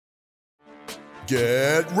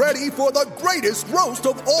Get ready for the greatest roast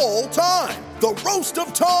of all time, the Roast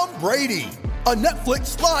of Tom Brady, a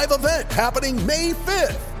Netflix live event happening May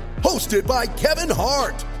 5th. Hosted by Kevin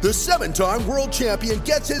Hart, the 7-time world champion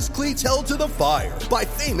gets his cleats held to the fire by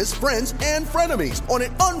famous friends and frenemies on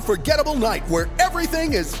an unforgettable night where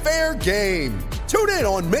everything is fair game. Tune in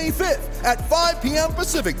on May 5th at 5 p.m.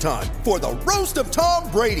 Pacific time for the Roast of Tom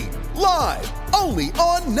Brady, live only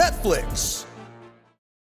on Netflix.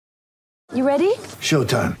 You ready?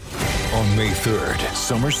 Showtime. On May 3rd,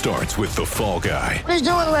 summer starts with The Fall Guy. Let's do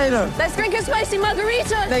it later. Let's drink a spicy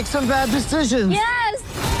margarita. Make some bad decisions. Yes!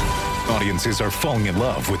 Audiences are falling in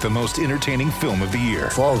love with the most entertaining film of the year.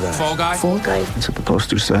 Fall Guy. Fall Guy? Fall guy. That's what the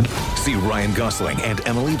poster said. See Ryan Gosling and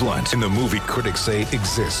Emily Blunt in the movie critics say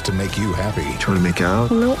exists to make you happy. Trying to make it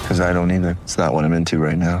out? Nope. Because I don't either. It's not what I'm into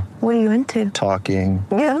right now. What are you into? Talking.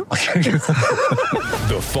 Yeah.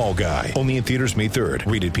 The Fall Guy. Only in theaters May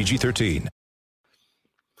 3rd. Rated PG-13.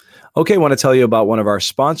 Okay, I want to tell you about one of our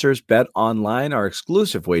sponsors, Bet Online, our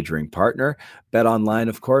exclusive wagering partner. Bet Online,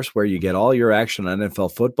 of course, where you get all your action on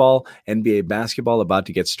NFL football, NBA basketball about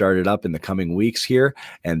to get started up in the coming weeks here.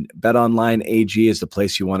 And Bet Online AG is the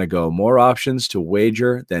place you want to go. More options to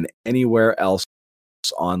wager than anywhere else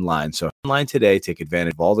online. So online today, take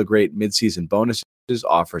advantage of all the great midseason bonuses,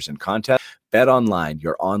 offers, and contests. Bet Online,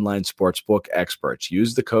 your online sportsbook experts.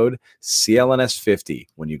 Use the code CLNS50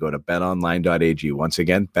 when you go to betonline.ag. Once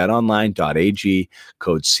again, betonline.ag,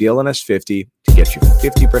 code CLNS50 to get you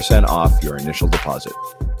 50% off your initial deposit.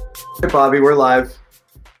 Hey, Bobby, we're live.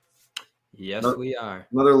 Yes, we are.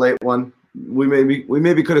 Another late one. We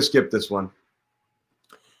maybe could have skipped this one.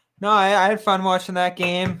 No, I had fun watching that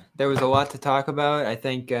game. There was a lot to talk about. I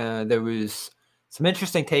think there was some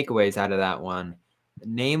interesting takeaways out of that one.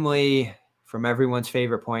 Namely, from everyone's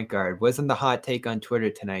favorite point guard, wasn't the hot take on Twitter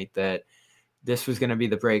tonight that this was going to be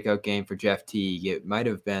the breakout game for Jeff Teague? It might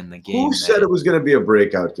have been the game. Who said it was going to be a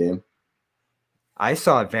breakout game? I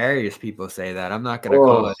saw various people say that. I'm not going to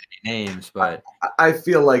call out any names, but I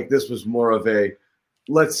feel like this was more of a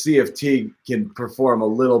let's see if Teague can perform a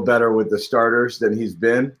little better with the starters than he's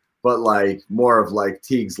been, but like more of like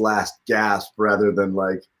Teague's last gasp rather than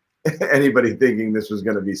like anybody thinking this was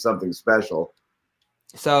going to be something special.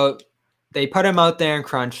 So they put him out there in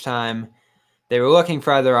crunch time. They were looking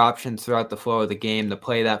for other options throughout the flow of the game to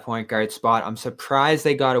play that point guard spot. I'm surprised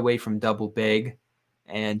they got away from double big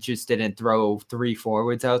and just didn't throw 3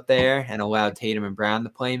 forwards out there and allowed Tatum and Brown to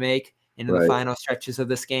play make into the final stretches of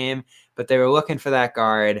this game. But they were looking for that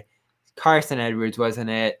guard. Carson Edwards wasn't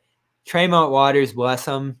it. Tremont Waters, bless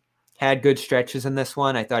him, had good stretches in this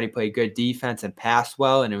one. I thought he played good defense and passed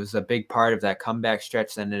well, and it was a big part of that comeback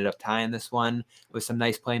stretch that ended up tying this one with some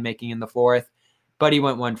nice playmaking in the fourth. But he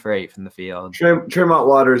went 1 for 8 from the field. Tremont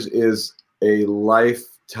Waters is a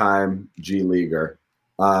lifetime G Leaguer,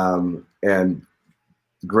 and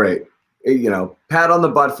great. You know, pat on the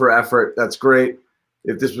butt for effort. That's great.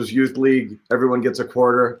 If this was youth league, everyone gets a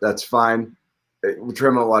quarter. That's fine.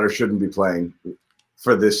 Tremont Waters shouldn't be playing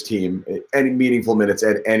for this team any meaningful minutes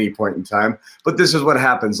at any point in time. But this is what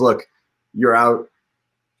happens. Look, you're out.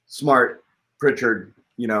 Smart, Pritchard,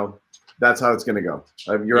 you know, that's how it's going to go.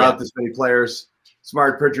 You're out this many players.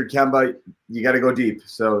 Smart, Pritchard, Kemba, you got to go deep.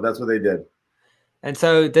 So that's what they did. And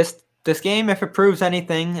so this game, if it proves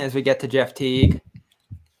anything as we get to Jeff Teague,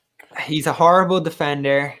 he's a horrible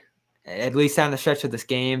defender. At least down the stretch of this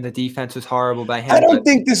game, the defense was horrible by him. I don't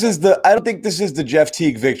think this is the Jeff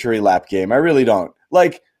Teague victory lap game. I really don't.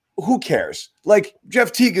 Like, who cares? Like,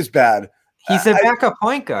 Jeff Teague is bad. He's a backup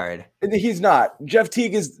point guard. He's not. Jeff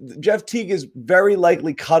Teague is very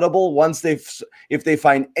likely cuttable if they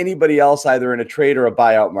find anybody else either in a trade or a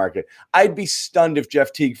buyout market. I'd be stunned if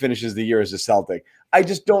Jeff Teague finishes the year as a Celtic. I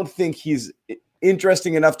just don't think he's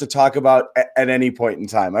interesting enough to talk about at any point in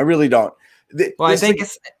time. I really don't. I think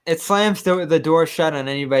it slams the door shut on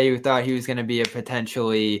anybody who thought he was going to be a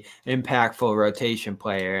potentially impactful rotation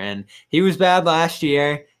player. And he was bad last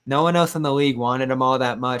year. No one else in the league wanted him all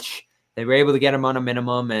that much. They were able to get him on a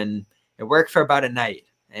minimum, and it worked for about a night.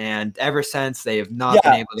 And ever since, they have not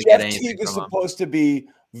been able to get anything Teague is from him. supposed to be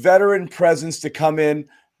veteran presence to come in,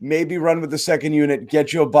 maybe run with the second unit,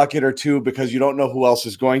 get you a bucket or two because you don't know who else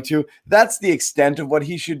is going to. That's the extent of what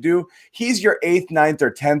he should do. He's your 8th, 9th, or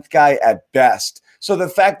 10th guy at best. So the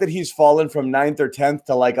fact that he's fallen from 9th or 10th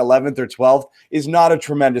to like 11th or 12th is not a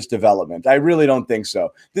tremendous development. I really don't think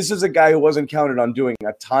so. This is a guy who wasn't counted on doing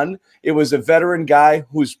a ton. It was a veteran guy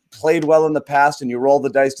who's played well in the past, and you roll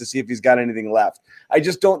the dice to see if he's got anything left. I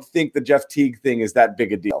just don't think the Jeff Teague thing is that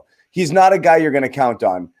big a deal. He's not a guy you're going to count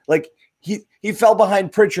on. Like, he fell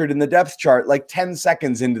behind Pritchard in the depth chart like 10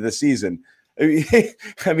 seconds into the season.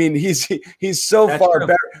 I mean, he's so That's far true.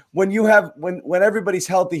 better. When everybody's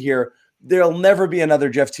healthy here, there'll never be another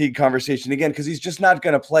Jeff Teague conversation again because he's just not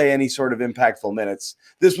going to play any sort of impactful minutes.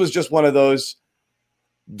 This was just one of those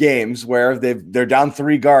games where they're down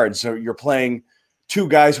 3 guards, so you're playing 2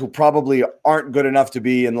 guys who probably aren't good enough to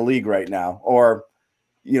be in the league right now, or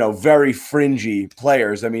very fringy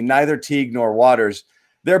players. I mean, neither Teague nor Waters,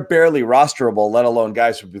 they're barely rosterable, let alone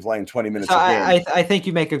guys who'd be playing 20 minutes So a game. I think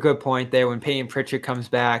you make a good point there. When Peyton Pritchard comes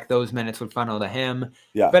back, those minutes would funnel to him.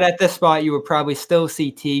 Yeah. But at this spot, you would probably still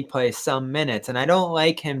see Teague play some minutes. And I don't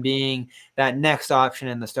like him being that next option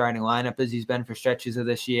in the starting lineup as he's been for stretches of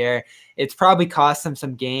this year. It's probably cost him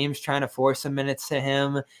some games trying to force some minutes to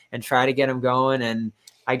him and try to get him going. And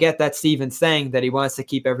I get that Steven's saying that he wants to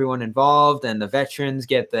keep everyone involved and the veterans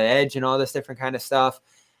get the edge and all this different kind of stuff.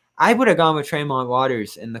 I would have gone with Tremont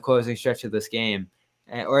Waters in the closing stretch of this game,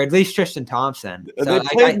 or at least Tristan Thompson. So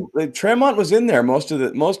Tremont was in there most of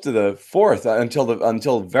the fourth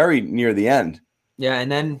until very near the end. Yeah,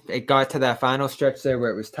 and then it got to that final stretch there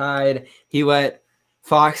where it was tied. He let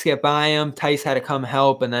Fox get by him. Tice had to come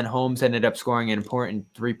help, and then Holmes ended up scoring an important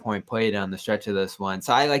 3-point play down the stretch of this one.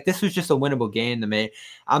 So this was just a winnable game to me.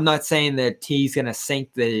 I'm not saying that T's going to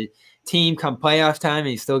sink the team come playoff time, and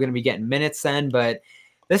he's still going to be getting minutes then, but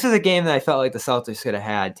this is a game that I felt like the Celtics could have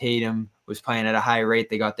had. Tatum was playing at a high rate.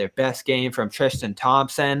 They got their best game from Tristan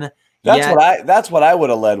Thompson. That's what I would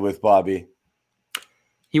have led with, Bobby.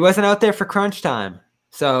 He wasn't out there for crunch time.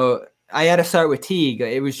 So I had to start with Teague.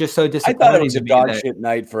 It was just so disappointing. I thought it was a dog shit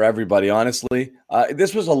night for everybody, honestly.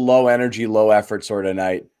 This was a low energy, low effort sort of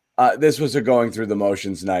night. This was a going through the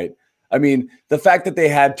motions night. I mean, the fact that they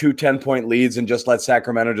had 2 10-point leads and just let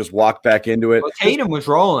Sacramento just walk back into it. Well, Tatum was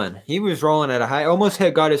rolling. He was rolling at a high, almost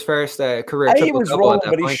got his first career He was rolling,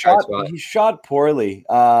 but he shot poorly.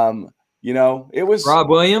 It was Rob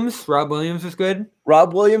Williams. Rob Williams was good.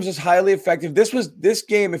 Rob Williams is highly effective. This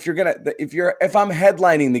game. If I'm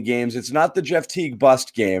headlining the games, it's not the Jeff Teague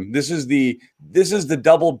bust game. This is the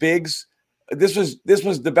double bigs. This was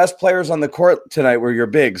the best players on the court tonight were your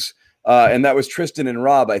bigs. And that was Tristan and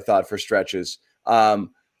Rob, I thought, for stretches.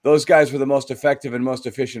 Those guys were the most effective and most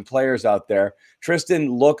efficient players out there. Tristan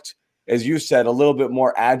looked, as you said, a little bit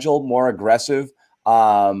more agile, more aggressive.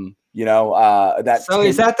 So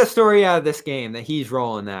is that the story out of this game, that he's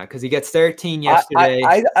rolling that? Because he gets 13 yesterday.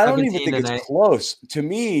 I don't even think it's close. To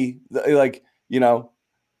me,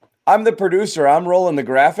 I'm the producer. I'm rolling the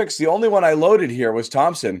graphics. The only one I loaded here was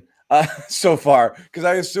Thompson so far, because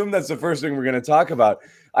I assume that's the first thing we're going to talk about.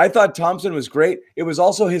 I thought Thompson was great. It was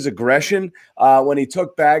also his aggression when he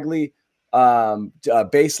took Bagley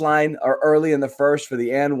baseline or early in the first for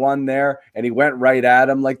the and one there, and he went right at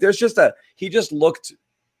him. He just looked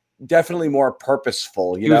definitely more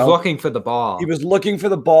purposeful. He was looking for the ball. He was looking for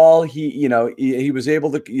the ball. He was able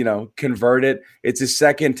to, convert it. It's his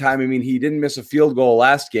second time. I mean, he didn't miss a field goal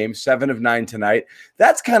last game, 7 of 9 tonight.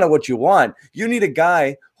 That's kind of what you want. You need a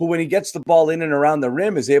guy who, when he gets the ball in and around the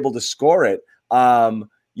rim, is able to score it.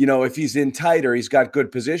 If he's in tight or he's got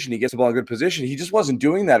good position, he gets the ball in good position. He just wasn't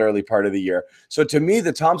doing that early part of the year. So to me,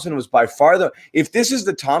 the Thompson was by far if this is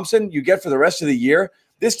the Thompson you get for the rest of the year,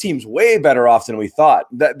 this team's way better off than we thought.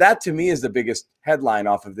 That to me is the biggest headline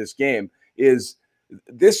off of this game. Is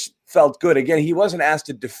this felt good. Again, he wasn't asked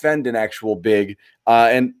to defend an actual big,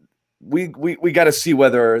 and we got to see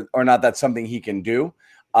whether or not that's something he can do.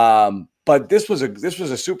 But this was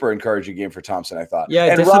a super encouraging game for Thompson, I thought. Yeah,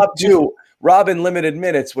 and Rob too. Rob in limited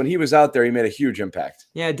minutes, when he was out there, he made a huge impact.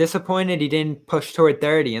 Yeah, disappointed he didn't push toward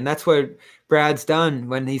 30, and that's what Brad's done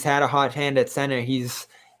when he's had a hot hand at center. He's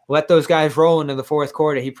let those guys roll into the fourth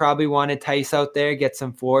quarter. He probably wanted Tice out there, get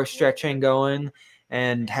some floor stretching going,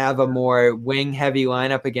 and have a more wing-heavy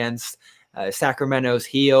lineup against Sacramento's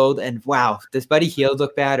Hield. And wow, does Buddy Hield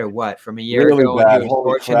look bad or what? From a year ago when he was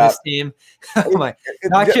torching this team? Oh my!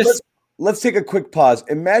 Let's take a quick pause.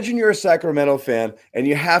 Imagine you're a Sacramento fan and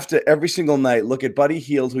you have to every single night look at Buddy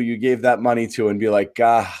Hield, who you gave that money to, and be like,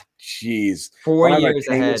 God, geez, 4 years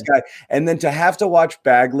ahead. This guy? And then to have to watch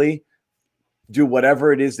Bagley do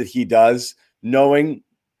whatever it is that he does, knowing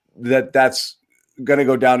that that's going to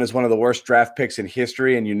go down as one of the worst draft picks in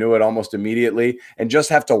history, and you knew it almost immediately, and just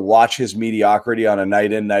have to watch his mediocrity on a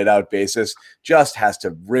night in, night out basis just has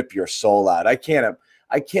to rip your soul out. I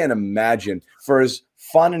can't imagine, for as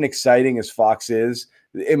fun and exciting as Fox is,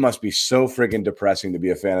 it must be so friggin' depressing to be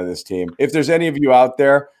a fan of this team. If there's any of you out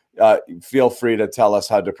there, feel free to tell us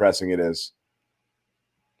how depressing it is.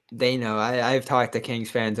 They know. I've talked to Kings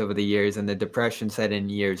fans over the years, and the depression set in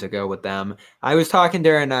years ago with them. I was talking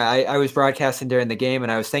during, I was broadcasting during the game,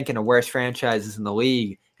 and I was thinking of worst franchises in the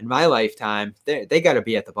league in my lifetime. They got to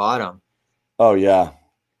be at the bottom. Oh, yeah.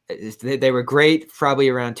 They were great probably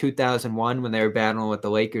around 2001 when they were battling with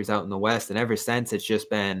the Lakers out in the West. And ever since, it's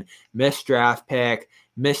just been missed draft pick,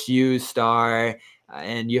 misused star.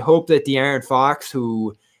 And you hope that De'Aaron Fox,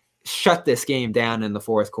 who shut this game down in the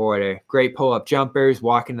fourth quarter, great pull-up jumpers,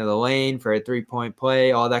 walk into the lane for a three-point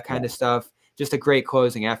play, all that kind of stuff. Just a great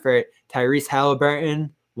closing effort. Tyrese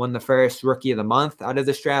Halliburton won the first Rookie of the Month out of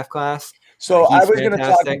this draft class. So I was going to talk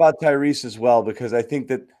fantastic. about Tyrese as well, because I think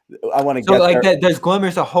that I want to So get like there. there's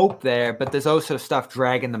glimmers of hope there, but there's also stuff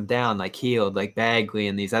dragging them down, like Hield, like Bagley,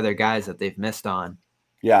 and these other guys that they've missed on.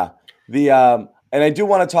 Yeah. And I do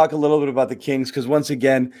want to talk a little bit about the Kings, because once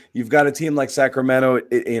again, you've got a team like Sacramento,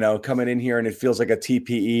 coming in here, and it feels like a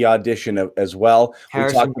TPE audition as well.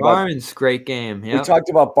 Harrison Barnes, great game. We talked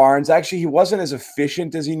about Barnes. Actually, he wasn't as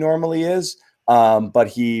efficient as he normally is, but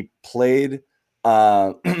he played.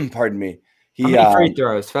 Pardon me. How many free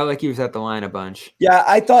throws? Felt like he was at the line a bunch. Yeah,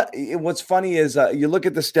 I thought what's funny is you look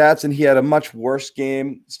at the stats, and he had a much worse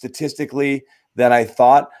game statistically than I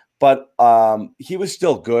thought. But he was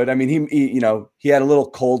still good. I mean, he had a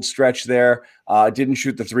little cold stretch there. Didn't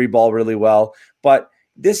shoot the three ball really well. But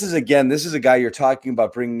this is a guy you're talking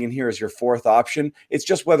about bringing in here as your fourth option. It's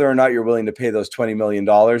just whether or not you're willing to pay those $20 million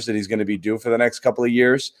that he's going to be due for the next couple of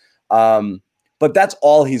years. But that's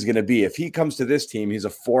all he's going to be. If he comes to this team, he's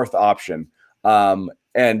a fourth option.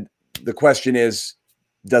 And the question is,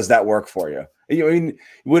 does that work for you? I mean,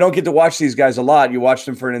 we don't get to watch these guys a lot. You watched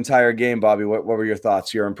them for an entire game, Bobby. What were your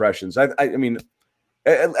thoughts, your impressions? I mean,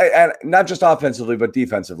 not just offensively, but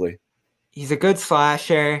defensively. He's a good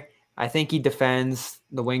slasher. I think he defends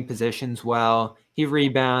the wing positions well. He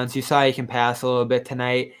rebounds. You saw he can pass a little bit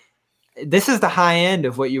tonight. This is the high end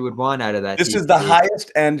of what you would want out of that. This is the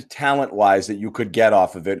highest end talent-wise that you could get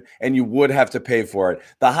off of it, and you would have to pay for it.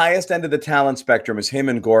 The highest end of the talent spectrum is him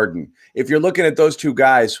and Gordon. If you're looking at those two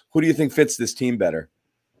guys, who do you think fits this team better?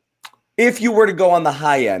 If you were to go on the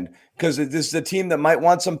high end, because this is a team that might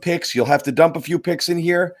want some picks. You'll have to dump a few picks in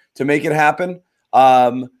here to make it happen.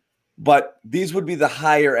 But these would be the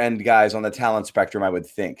higher end guys on the talent spectrum, I would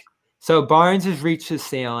think. So Barnes has reached his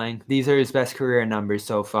ceiling. These are his best career numbers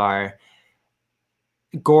so far.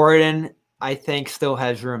 Gordon, I think, still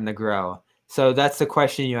has room to grow. So that's the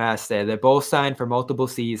question you asked there. They're both signed for multiple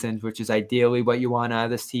seasons, which is ideally what you want out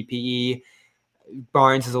of this TPE.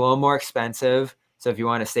 Barnes is a little more expensive. So if you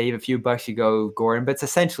want to save a few bucks, you go Gordon. But it's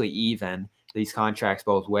essentially even, these contracts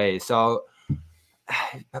both ways. So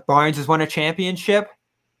Barnes has won a championship.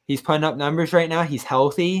 He's putting up numbers right now. He's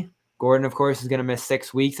healthy. Gordon, of course, is going to miss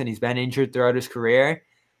 6 weeks, and he's been injured throughout his career.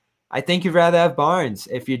 I think you'd rather have Barnes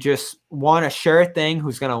if you just want a sure thing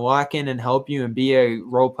who's going to lock in and help you and be a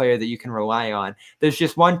role player that you can rely on. There's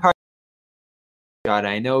just one part.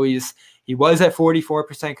 I know he was at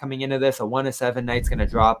 44% coming into this. A 1-7 night's going to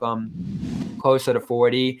drop him closer to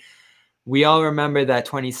 40. We all remember that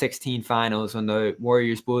 2016 finals when the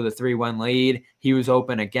Warriors blew the 3-1 lead. He was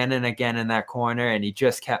open again and again in that corner, and he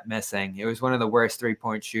just kept missing. It was one of the worst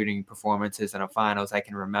three-point shooting performances in a finals I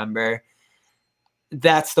can remember.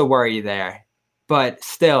 That's the worry there. But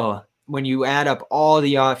still, when you add up all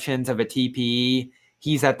the options of a TPE,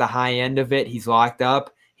 he's at the high end of it. He's locked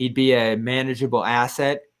up. He'd be a manageable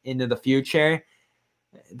asset into the future.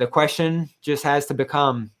 The question just has to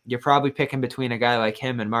become, you're probably picking between a guy like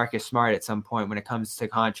him and Marcus Smart at some point when it comes to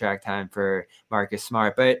contract time for Marcus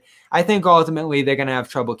Smart. But I think ultimately they're going to have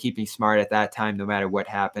trouble keeping Smart at that time no matter what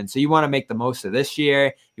happens. So you want to make the most of this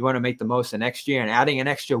year. You want to make the most of next year. And adding an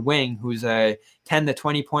extra wing who's a 10 to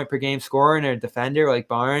 20 point per game scorer and a defender like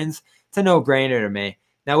Barnes, it's a no-brainer to me.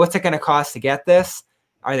 Now, what's it going to cost to get this?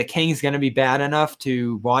 Are the Kings going to be bad enough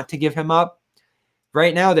to want to give him up?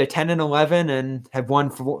 Right now, they're 10-11 and have won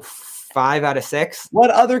 5 out of 6. What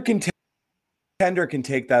other contender can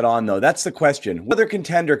take that on, though? That's the question. What other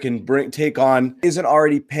contender can take on isn't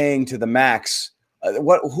already paying to the max?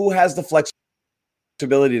 Who has the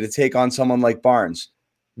flexibility to take on someone like Barnes?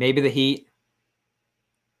 Maybe the Heat.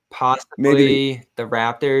 Possibly the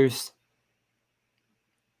Raptors.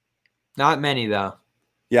 Not many, though.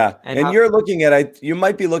 Yeah, and you're looking at you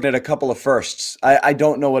might be looking at a couple of firsts. I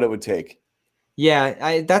don't know what it would take.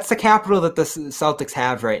 Yeah, that's the capital that the Celtics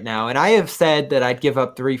have right now. And I have said that I'd give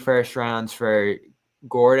up 3 first rounds for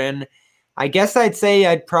Gordon. I guess I'd say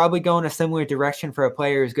I'd probably go in a similar direction for a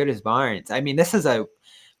player as good as Barnes. I mean, this is a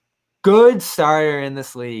good starter in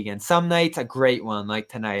this league, and some nights a great one like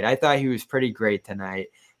tonight. I thought he was pretty great tonight.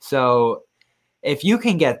 So if you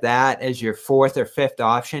can get that as your 4th or 5th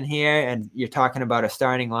option here, and you're talking about a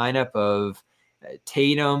starting lineup of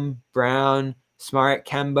Tatum, Brown, Smart,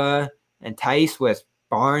 Kemba, and Tice with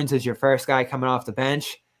Barnes as your first guy coming off the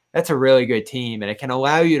bench, that's a really good team. And it can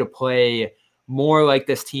allow you to play more like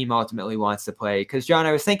this team ultimately wants to play. Because, John,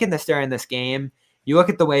 I was thinking this during this game. You look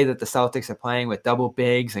at the way that the Celtics are playing with double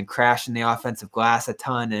bigs and crashing the offensive glass a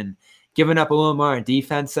ton and giving up a little more on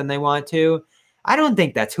defense than they want to. I don't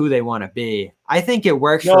think that's who they want to be. I think it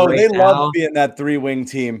works for right they now. love being that 3-wing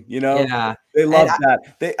team, Yeah. They love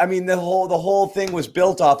that. The whole thing was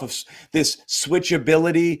built off of this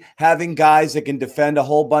switchability, having guys that can defend a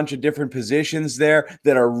whole bunch of different positions there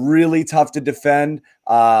that are really tough to defend.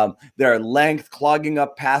 Their length, clogging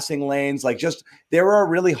up passing lanes, they were a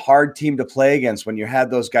really hard team to play against when you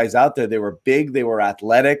had those guys out there. They were big, they were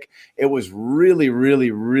athletic. It was really,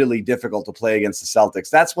 really, really difficult to play against the Celtics.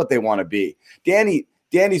 That's what they want to be.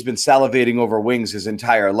 Danny's been salivating over wings his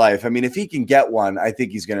entire life. I mean, if he can get one, I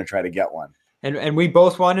think he's going to try to get one. And we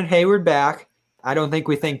both wanted Hayward back. I don't think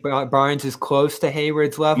we think Barnes is close to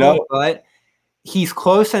Hayward's level, but he's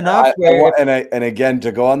close enough. And again,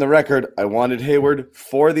 to go on the record, I wanted Hayward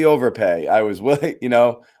for the overpay. I was willing,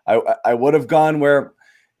 I would have gone where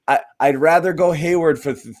I'd rather go Hayward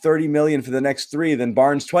for $30 million for the next 3 than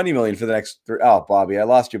Barnes $20 million for the next 3. Oh, Bobby, I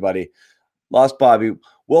lost you, buddy. Lost Bobby.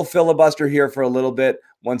 We'll filibuster here for a little bit.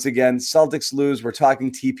 Once again, Celtics lose. We're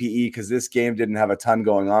talking TPE because this game didn't have a ton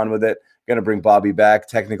going on with it. Going to bring Bobby back.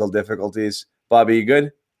 Technical difficulties. Bobby, you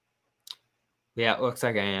good? Yeah, it looks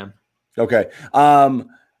like I am. Okay.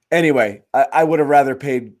 Anyway, I would have rather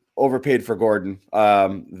overpaid for Gordon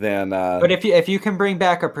than. But if you can bring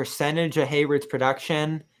back a percentage of Hayward's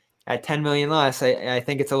production at $10 million less, I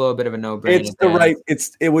think it's a little bit of a no-brainer.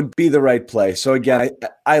 It would be the right play. So again,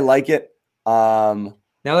 I like it. Now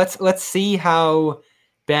let's see how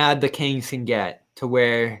bad the Kings can get to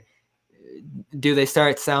where. Do they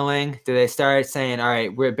start selling? Do they start saying, all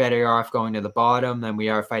right, we're better off going to the bottom than we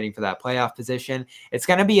are fighting for that playoff position? It's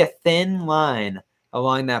going to be a thin line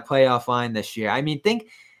along that playoff line this year. I mean,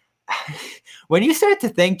 when you start to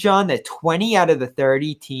think, John, that 20 out of the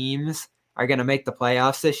 30 teams are going to make the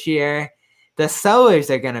playoffs this year, the sellers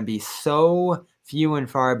are going to be so few and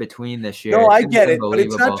far between this year. No, I get it, but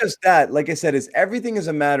it's not just that. Like I said, everything is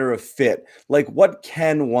a matter of fit. Like, what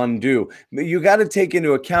can one do? You got to take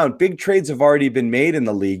into account big trades have already been made in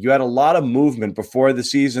the league. You had a lot of movement before the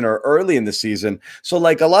season or early in the season. So,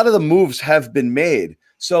 a lot of the moves have been made.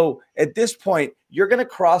 So, at this point, you're going to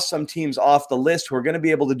cross some teams off the list who are going to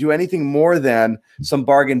be able to do anything more than some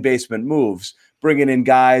bargain basement moves, bringing in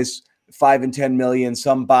guys 5 and 10 million,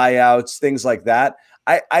 some buyouts, things like that.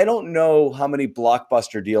 I don't know how many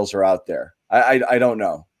blockbuster deals are out there. I don't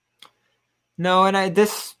know. No, and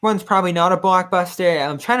this one's probably not a blockbuster.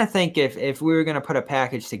 I'm trying to think if we were going to put a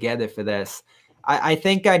package together for this. I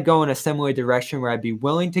think I'd go in a similar direction where I'd be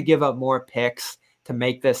willing to give up more picks to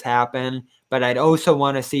make this happen, but I'd also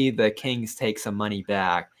want to see the Kings take some money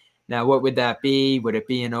back. Now, what would that be? Would it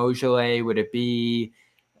be an Ojeleye? Would it be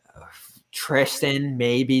Tristan?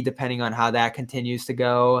 Maybe, depending on how that continues to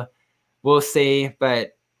go. We'll see,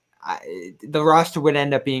 but the roster would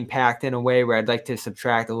end up being packed in a way where I'd like to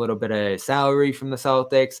subtract a little bit of salary from the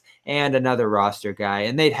Celtics and another roster guy,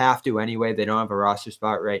 and they'd have to anyway. They don't have a roster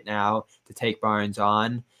spot right now to take Barnes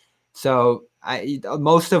on. So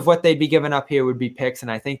most of what they'd be giving up here would be picks,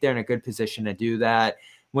 and I think they're in a good position to do that.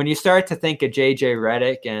 When you start to think of JJ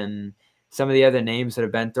Redick and some of the other names that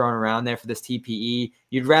have been thrown around there for this TPE,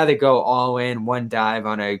 you'd rather go all in, one dive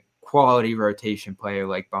on a quality rotation player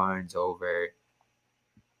like Barnes over,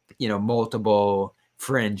 multiple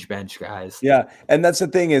fringe bench guys. Yeah, and that's the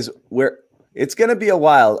thing is it's going to be a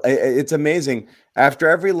while. It's amazing. After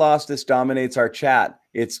every loss, this dominates our chat.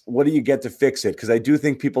 It's what do you get to fix it? Because I do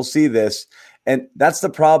think people see this, and that's the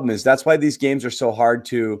problem. That's why these games are so hard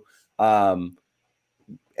to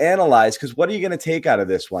analyze. Because what are you going to take out of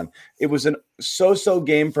this one? It was an so-so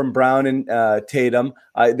game from Brown and Tatum.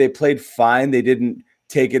 They played fine. They didn't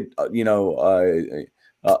take it,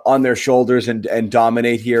 on their shoulders and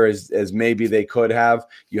dominate here as maybe they could have.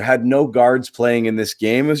 You had no guards playing in this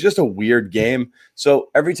game. It was just a weird game. So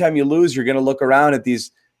every time you lose, you're going to look around at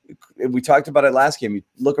these. We talked about it last game. You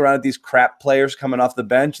look around at these crap players coming off the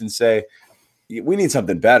bench and say, we need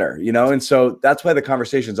something better, And so that's why the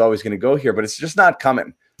conversation is always going to go here, but it's just not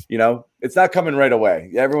coming, It's not coming right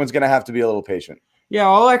away. Everyone's going to have to be a little patient. Yeah,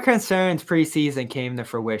 all our concerns preseason came to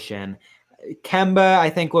fruition. Kemba, I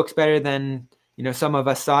think, looks better than some of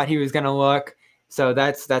us thought he was going to look. So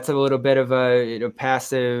that's a little bit of a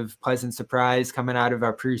passive, pleasant surprise coming out of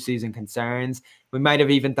our preseason concerns. We might have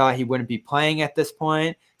even thought he wouldn't be playing at this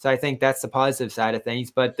point. So I think that's the positive side of things.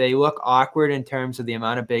 But they look awkward in terms of the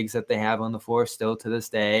amount of bigs that they have on the floor still to this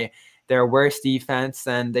day. They're a worse defense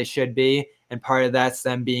than they should be. And part of that's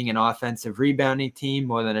them being an offensive rebounding team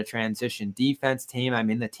more than a transition defense team. I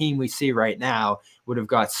mean, the team we see right now would have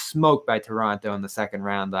got smoked by Toronto in the second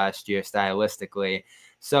round last year stylistically.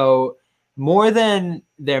 So more than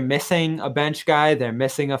they're missing a bench guy, they're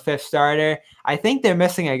missing a fifth starter. I think they're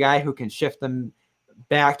missing a guy who can shift them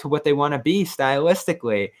back to what they want to be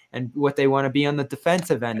stylistically and what they want to be on the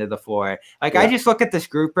defensive end of the floor. Like, I just look at this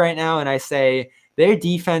group right now and I say their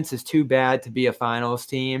defense is too bad to be a finals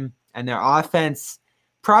team, and their offense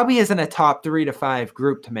probably isn't a top 3 to 5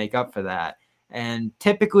 group to make up for that. And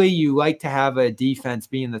typically you like to have a defense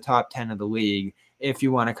be in the top 10 of the league if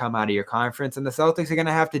you want to come out of your conference. And the Celtics are going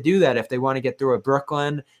to have to do that if they want to get through a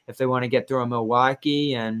Brooklyn, if they want to get through a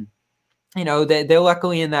Milwaukee. And, you know, they're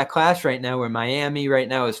luckily in that class right now where Miami right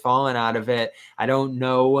now is falling out of it. I don't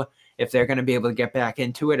know if they're going to be able to get back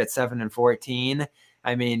into it at 7-14.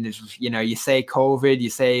 I mean, you know, you say COVID, you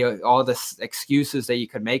say all the excuses that you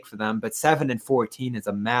could make for them, but 7-14 is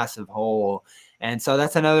a massive hole. And so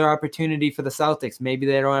that's another opportunity for the Celtics. Maybe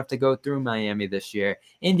they don't have to go through Miami this year.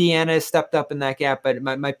 Indiana has stepped up in that gap, but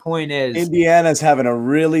my point is Indiana's having a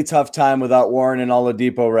really tough time without Warren and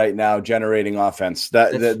Oladipo right now generating offense.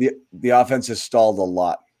 The offense has stalled a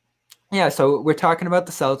lot. Yeah, so we're talking about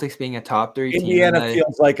the Celtics being a top 3 team. Indiana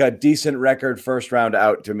feels like a decent record first round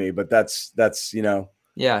out to me, but that's you know.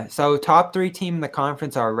 Yeah, so top 3 team in the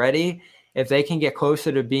conference already. If they can get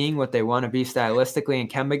closer to being what they want to be stylistically and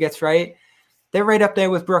Kemba gets right, they're right up there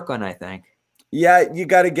with Brooklyn, I think. Yeah, you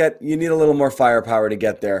need a little more firepower to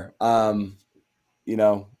get there. You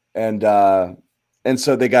know, and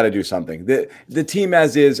so they got to do something. The team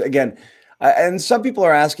as is, again, and some people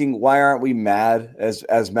are asking, why aren't we mad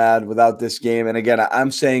as mad without this game? And again, I'm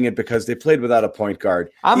saying it because they played without a point guard.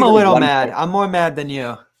 I'm a little mad. I'm more mad than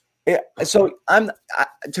you. Yeah, so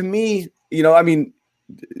to me, you know, I mean,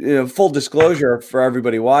 you know, full disclosure for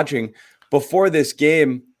everybody watching, before this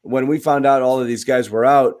game, when we found out all of these guys were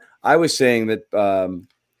out, I was saying that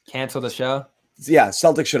cancel the show. Yeah,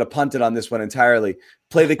 Celtics should have punted on this one entirely.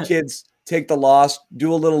 Play the kids, take the loss,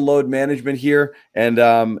 do a little load management here, and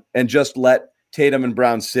just let Tatum and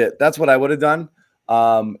Brown sit. That's what I would have done,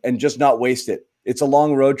 and just not waste it. It's a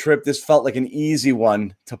long road trip. This felt like an easy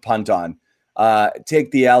one to punt on.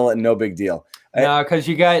 Take the L and no big deal. No, because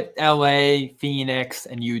you got LA, Phoenix,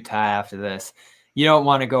 and Utah after this. You don't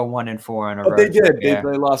want to go 1-4 on a road trip. They did.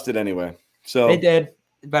 They lost it anyway. So they did.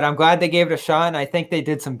 But I'm glad they gave it a shot, and I think they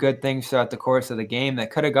did some good things throughout the course of the game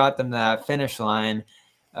that could have got them to that finish line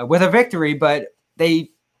with a victory. But they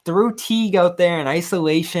threw Teague out there in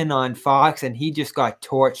isolation on Fox, and he just got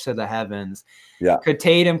torched to the heavens. Yeah. Could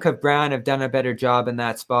Tatum, could Brown have done a better job in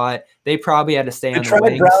that spot? They probably had to stay on the wings.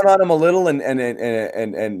 They tried Brown on him a little,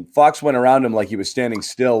 and Fox went around him like he was standing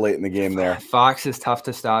still late in the game there. Fox is tough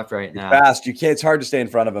to stop right now. Fast. You can't. It's hard to stay in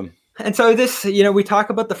front of him. And so this, you know, we talk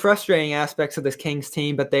about the frustrating aspects of this Kings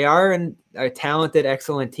team, but they are a talented,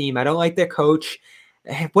 excellent team. I don't like their coach.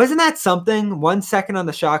 Wasn't that something? 1 second on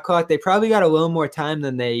the shot clock. They probably got a little more time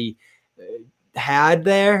than they had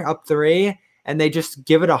there, up 3, and they just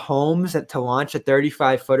give it a Holmes to launch a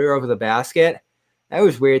 35-footer over the basket. That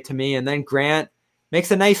was weird to me. And then Grant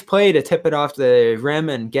makes a nice play to tip it off the rim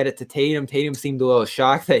and get it to Tatum. Tatum seemed a little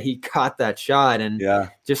shocked that he caught that shot and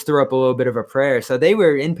just threw up a little bit of a prayer. So they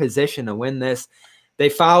were in position to win this. They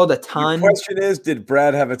fouled a ton. The question is, did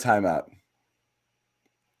Brad have a timeout?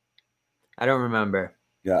 I don't remember.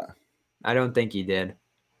 Yeah. I don't think he did.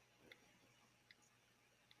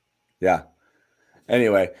 Yeah.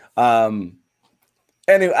 Anyway,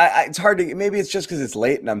 it's hard to, maybe it's just because it's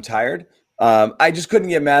late and I'm tired. I just couldn't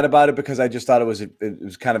get mad about it because I just thought it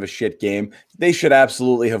was kind of a shit game. They should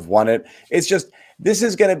absolutely have won it. It's just, this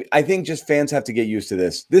is going to be, I think just fans have to get used to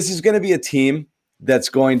this. This is going to be a team that's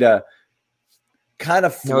going to kind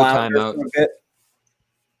of flounder a bit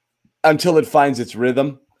until it finds its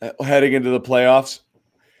rhythm heading into the playoffs.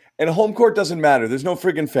 And home court doesn't matter. There's no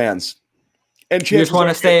friggin' fans. And you just want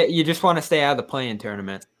to stay out of the play-in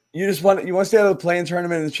tournament. You want to stay out of the play-in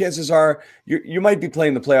tournament, and the chances are you might be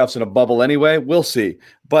playing the playoffs in a bubble anyway. We'll see.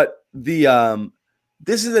 But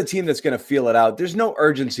this is a team that's going to feel it out. There's no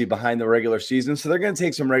urgency behind the regular season, so they're going to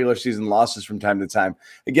take some regular season losses from time to time.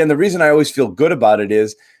 Again, the reason I always feel good about it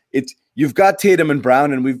is you've got Tatum and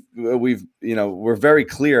Brown, and we're very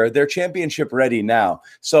clear they're championship ready now.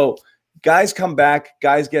 So guys come back,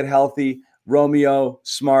 guys get healthy. Romeo,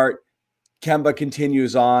 Smart, Kemba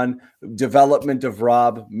continues on, development of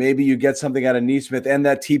Rob. Maybe you get something out of Nesmith and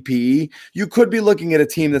that TPE. You could be looking at a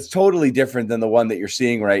team that's totally different than the one that you're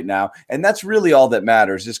seeing right now. And that's really all that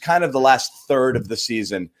matters, is kind of the last third of the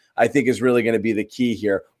season I think is really going to be the key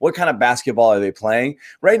here. What kind of basketball are they playing?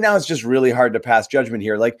 Right now, it's just really hard to pass judgment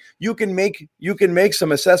here. Like you can make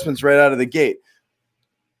some assessments right out of the gate.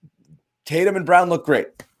 Tatum and Brown look great.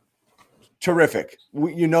 Terrific.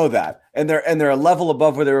 You know that. And they're a level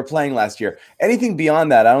above where they were playing last year. Anything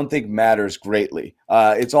beyond that, I don't think matters greatly.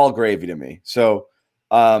 It's all gravy to me. So,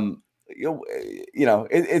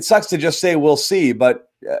 it sucks to just say we'll see, but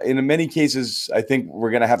in many cases, I think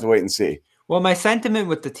we're going to have to wait and see. Well, my sentiment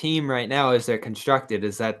with the team right now as they're constructed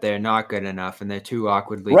is that they're not good enough and they're too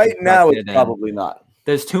awkwardly right now. It's probably not.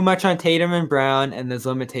 There's too much on Tatum and Brown, and there's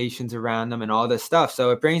limitations around them and all this stuff. So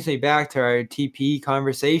it brings me back to our TP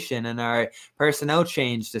conversation and our personnel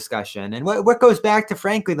change discussion. And what goes back to,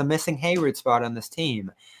 frankly, the missing Hayward spot on this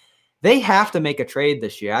team. They have to make a trade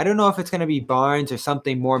this year. I don't know if it's going to be Barnes or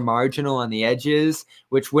something more marginal on the edges,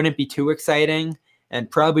 which wouldn't be too exciting and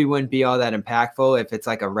probably wouldn't be all that impactful if it's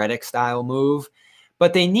like a Redick-style move.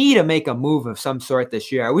 But they need to make a move of some sort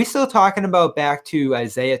this year. Are we still talking about back to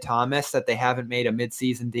Isaiah Thomas that they haven't made a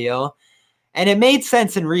midseason deal? And it made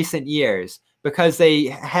sense in recent years because they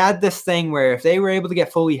had this thing where if they were able to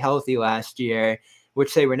get fully healthy last year,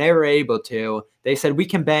 which they were never able to, they said, we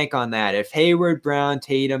can bank on that. If Hayward, Brown,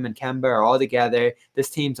 Tatum, and Kemba are all together, this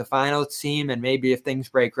team's a finals team, and maybe if things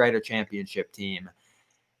break right, a championship team.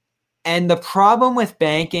 And the problem with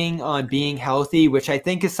banking on being healthy, which I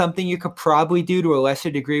think is something you could probably do to a lesser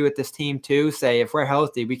degree with this team too, say if we're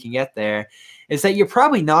healthy, we can get there, is that you're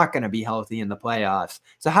probably not going to be healthy in the playoffs.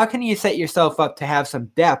 So how can you set yourself up to have some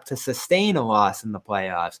depth to sustain a loss in the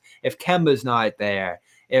playoffs if Kemba's not there,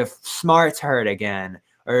 if Smart's hurt again,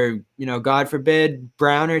 or, God forbid,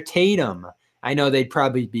 Brown or Tatum? I know they'd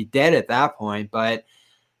probably be dead at that point, but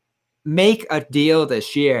make a deal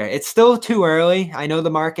this year. It's still too early. I know the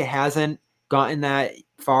market hasn't gotten that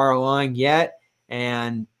far along yet.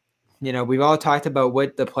 And, we've all talked about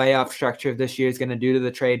what the playoff structure of this year is going to do to the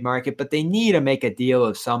trade market, but they need to make a deal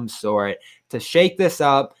of some sort to shake this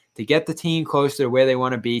up, to get the team closer to where they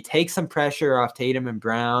want to be, take some pressure off Tatum and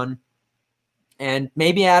Brown, and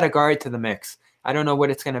maybe add a guard to the mix. I don't know what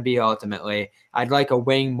it's going to be ultimately. I'd like a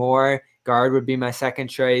wing more. Guard would be my second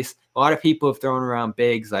choice. A lot of people have thrown around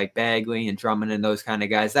bigs like Bagley and Drummond and those kind of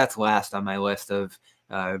guys. That's last on my list of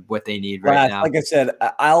what they need right now. Like I said,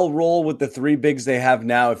 I'll roll with the three bigs they have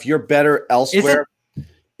now. If you're better elsewhere,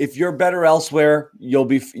 you'll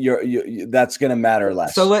be. That's going to matter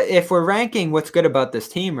less. So if we're ranking what's good about this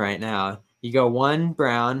team right now, you go 1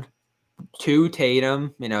 Brown, 2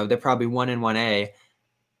 Tatum. They're probably 1 and 1A,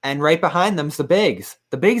 and right behind them's the bigs.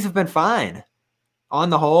 The bigs have been fine. On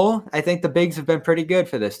the whole, I think the bigs have been pretty good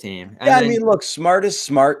for this team. And look, Smart is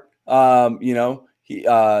smart. He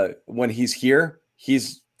when he's here,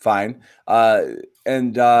 he's fine.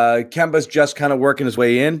 And Kemba's just kind of working his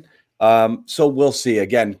way in. So we'll see.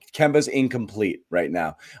 Again, Kemba's incomplete right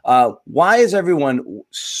now. Why is everyone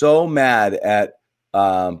so mad at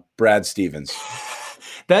Brad Stevens?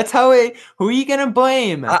 That's how it. Who are you gonna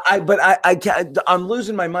blame? I can't. I'm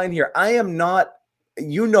losing my mind here. I am not.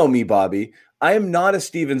 You know me, Bobby. I am not a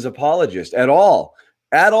Stevens apologist at all.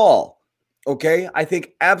 Okay. I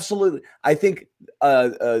think absolutely. I think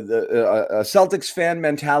a Celtics fan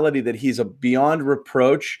mentality that he's a beyond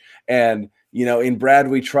reproach and, in Brad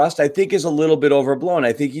we trust, I think is a little bit overblown.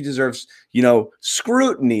 I think he deserves,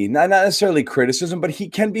 scrutiny, not necessarily criticism, but he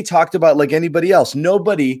can be talked about like anybody else.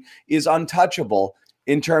 Nobody is untouchable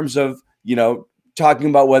in terms of, talking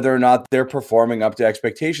about whether or not they're performing up to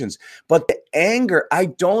expectations. But the anger, I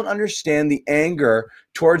don't understand the anger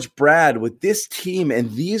towards Brad with this team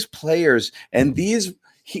and these players and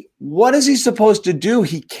what is he supposed to do?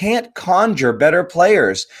 He can't conjure better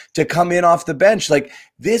players to come in off the bench. Like,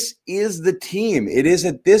 this is the team. It is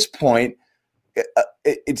at this point,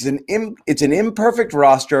 it's an imperfect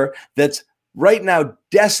roster that's right now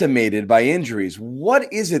decimated by injuries.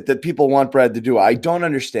 What is it that people want Brad to do? I don't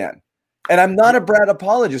understand. And I'm not a Brad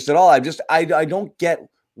apologist at all. I don't get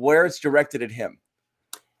where it's directed at him.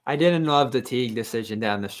 I didn't love the Teague decision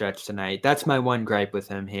down the stretch tonight. That's my one gripe with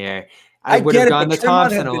him here. I would have gone to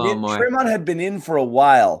Thompson a little more. Tremont had been in for a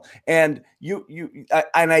while, and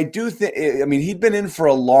I do think. I mean, he'd been in for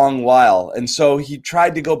a long while, and so he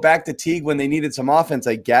tried to go back to Teague when they needed some offense,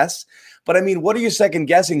 I guess. But I mean, what are you second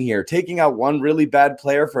guessing here? Taking out one really bad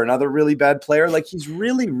player for another really bad player? Like, he's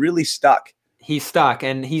really, really stuck. He's stuck,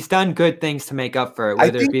 and he's done good things to make up for it.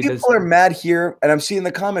 I think people are mad here, and I'm seeing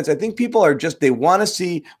the comments. I think people are they want to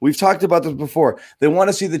see. We've talked about this before. They want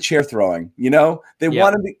to see the chair throwing. They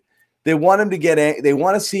want him to get. They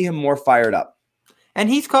want to see him more fired up. And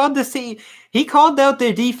he called out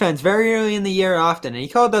their defense very early in the year often, and he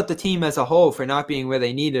called out the team as a whole for not being where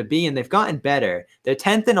they needed to be, and they've gotten better. They're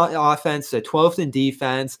 10th in offense, they're 12th in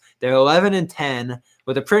defense, they're 11-10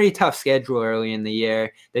 with a pretty tough schedule early in the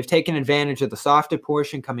year. They've taken advantage of the softer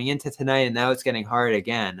portion coming into tonight, and now it's getting hard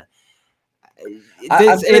again.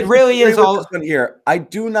 It really is all here. I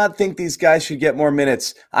do not think these guys should get more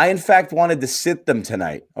minutes. I, in fact, wanted to sit them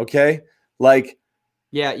tonight. Okay,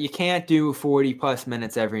 yeah, you can't do 40-plus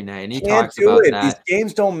minutes every night, and he talks about that. These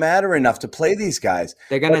games don't matter enough to play these guys.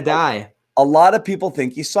 They're gonna die. A lot of people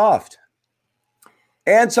think he's soft,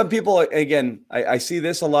 and some people. Again, I see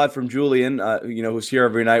this a lot from Julian, who's here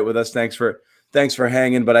every night with us. Thanks for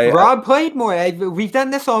hanging. But Rob played more. We've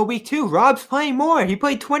done this all week too. Rob's playing more. He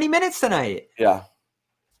played 20 minutes tonight. Yeah.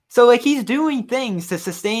 So, he's doing things to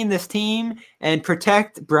sustain this team and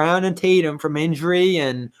protect Brown and Tatum from injury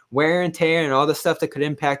and wear and tear and all the stuff that could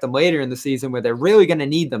impact them later in the season where they're really going to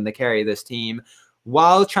need them to carry this team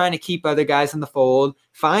while trying to keep other guys in the fold,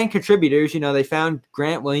 find contributors. They found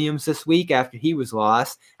Grant Williams this week after he was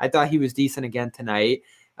lost. I thought he was decent again tonight.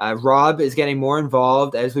 Rob is getting more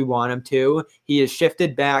involved as we want him to. He has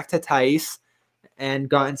shifted back to Tice and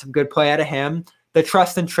gotten some good play out of him. The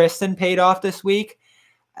trust in Tristan paid off this week.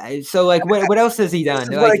 So, what else has he done?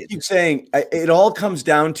 This is what I keep saying. It all comes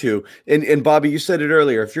down to, and Bobby, you said it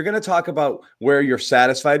earlier, if you're going to talk about where you're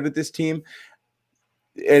satisfied with this team,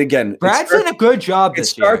 and again, Brad's done a good job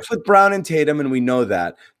this year. It starts with Brown and Tatum, and we know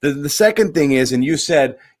that. The second thing is, and you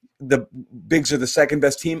said the Bigs are the second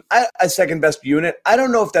best team, a second best unit. I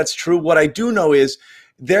don't know if that's true. What I do know is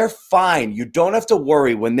they're fine. You don't have to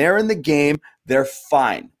worry. When they're in the game, they're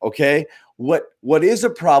fine, okay? What is a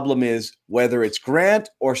problem is whether it's Grant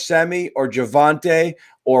or Semi or Javonte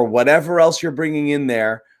or whatever else you're bringing in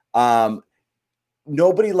there,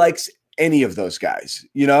 nobody likes any of those guys.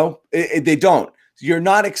 They don't. You're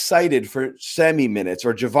not excited for Semi minutes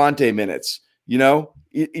or Javonte minutes.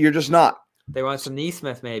 You're just not. They want some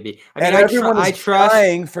Nesmith maybe. Everyone is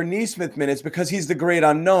trying for Nesmith minutes because he's the great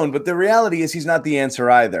unknown, but the reality is he's not the answer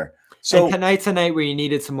either. So and tonight's a night where you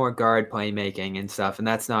needed some more guard playmaking and stuff, and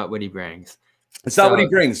that's not what he brings. It's not what he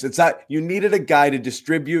brings. It's not. You needed a guy to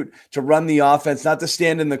distribute, to run the offense, not to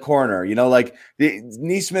stand in the corner.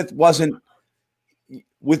 Nesmith wasn't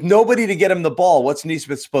with nobody to get him the ball. What's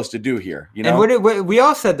Nesmith supposed to do here? And what we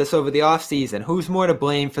all said this over the offseason. Who's more to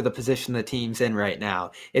blame for the position the team's in right now?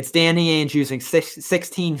 It's Danny Ainge using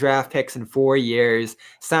 16 draft picks in 4 years,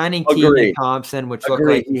 signing Keegan Thompson, which looked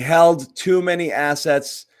like he held too many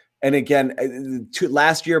assets. And again,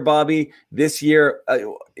 last year, Bobby, this year,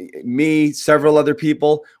 me, several other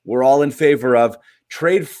people, we're all in favor of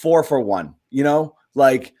trade 4 for 1.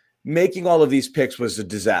 Making all of these picks was a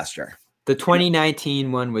disaster. The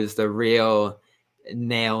 2019 one was the real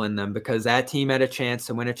nail in them because that team had a chance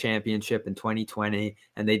to win a championship in 2020,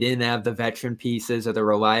 and they didn't have the veteran pieces or the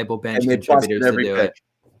reliable bench contributors to do it.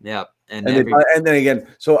 Yep. And then again,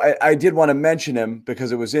 so I did want to mention him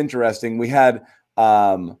because it was interesting. We had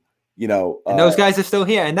and those guys are still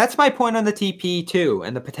here. And that's my point on the TP too,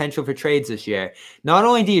 and the potential for trades this year. Not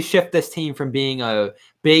only do you shift this team from being a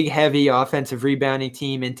big, heavy offensive rebounding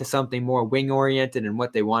team into something more wing-oriented and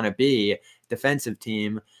what they want to be, defensive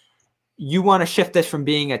team, you want to shift this from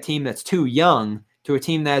being a team that's too young to a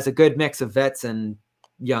team that has a good mix of vets and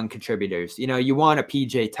young contributors. You want a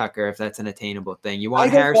PJ Tucker if that's an attainable thing. You want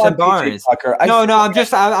Harrison Barnes.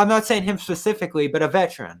 I'm not saying him specifically, but a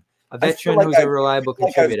veteran. A veteran who's a reliable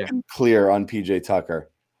contributor. I've been clear on PJ Tucker.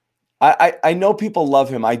 I know people love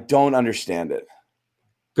him. I don't understand it.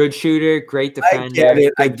 Good shooter, great defender.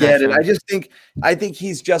 I get it. I think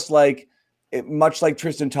he's just much like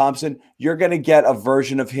Tristan Thompson. You're going to get a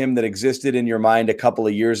version of him that existed in your mind a couple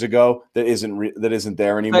of years ago that isn't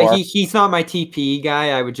there anymore. He's not my TPE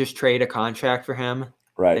guy. I would just trade a contract for him,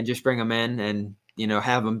 right, and just bring him in and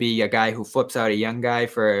have him be a guy who flips out a young guy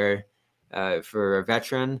for a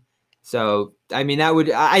veteran. So,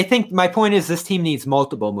 I think my point is this team needs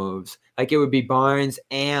multiple moves. It would be Barnes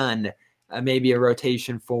and maybe a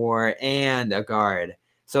rotation 4 and a guard.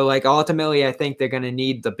 So, ultimately, I think they're going to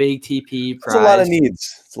need the big TP prize. It's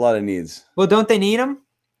a lot of needs. Well, don't they need them?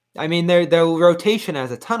 Their rotation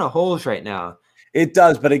has a ton of holes right now. It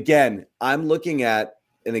does. But again, I'm looking at,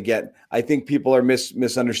 and again, I think people are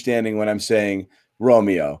misunderstanding when I'm saying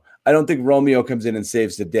Romeo. I don't think Romeo comes in and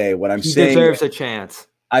saves the day. What I'm saying, he deserves a chance.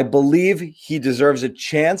 I believe he deserves a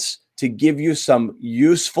chance to give you some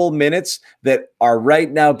useful minutes that are right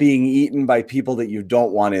now being eaten by people that you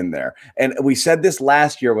don't want in there. And we said this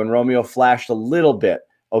last year when Romeo flashed a little bit,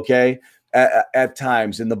 okay, at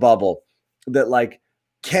times in the bubble, that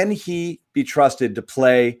can he be trusted to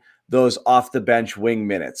play those off the bench wing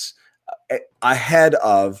minutes ahead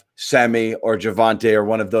of Semi or Javonte or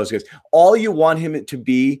one of those guys. All you want him to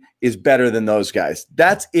be is better than those guys.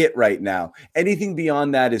 That's it right now. Anything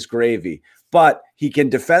beyond that is gravy. But he can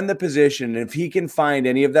defend the position. And if he can find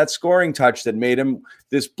any of that scoring touch that made him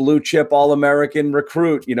this blue chip All-American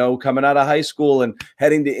recruit, coming out of high school and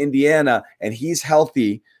heading to Indiana, and he's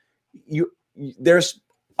healthy, there's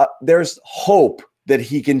hope that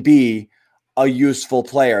he can be a useful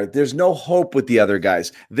player. There's no hope with the other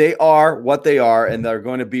guys. They are what they are, and they're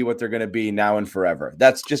going to be what they're going to be now and forever.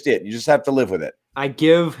 That's just it. You just have to live with it. I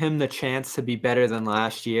give him the chance to be better than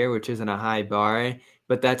last year, which isn't a high bar,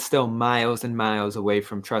 but that's still miles and miles away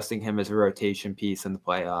from trusting him as a rotation piece in the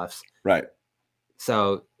playoffs. Right.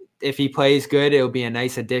 So if he plays good, it'll be a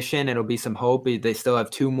nice addition. It'll be some hope. They still have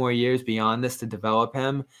 2 more years beyond this to develop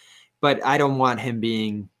him, but I don't want him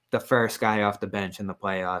being the first guy off the bench in the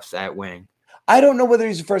playoffs at wing. I don't know whether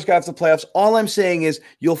he's the first guy off the playoffs. All I'm saying is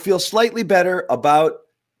you'll feel slightly better about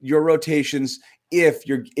your rotations if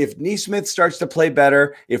Nesmith starts to play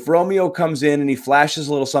better, if Romeo comes in and he flashes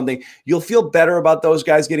a little something, you'll feel better about those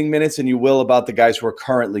guys getting minutes than you will about the guys who are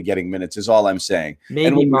currently getting minutes, is all I'm saying. Maybe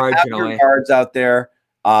and when marginally. you have your guards out there,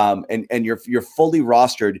 and you're fully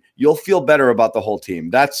rostered, you'll feel better about the whole team.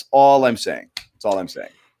 That's all I'm saying. That's all I'm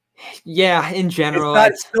saying. Yeah, in general.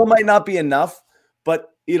 It still might not be enough,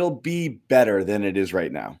 but it'll be better than it is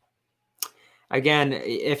right now. Again,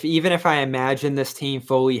 even if I imagine this team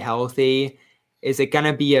fully healthy, is it going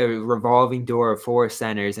to be a revolving door of 4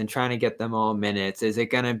 centers and trying to get them all minutes? Is it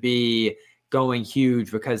going to be going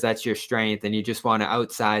huge because that's your strength and you just want to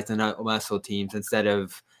outsize and out-muscle teams instead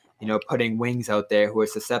of, putting wings out there who are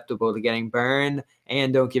susceptible to getting burned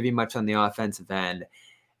and don't give you much on the offensive end?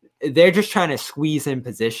 They're just trying to squeeze in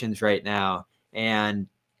positions right now and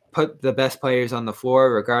put the best players on the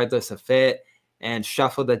floor regardless of fit and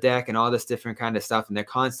shuffle the deck and all this different kind of stuff. And they're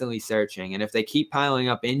constantly searching. And if they keep piling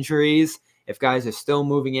up injuries, if guys are still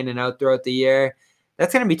moving in and out throughout the year,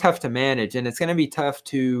 that's going to be tough to manage. And it's going to be tough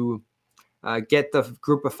to get the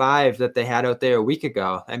group of 5 that they had out there a week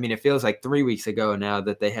ago. I mean, it feels like 3 weeks ago now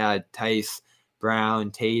that they had Tice, Brown,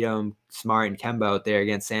 Tatum, Smart, and Kemba out there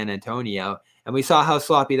against San Antonio. And we saw how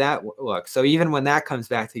sloppy that looked. So even when that comes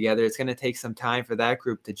back together, it's going to take some time for that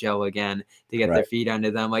group to gel again, to get their feet under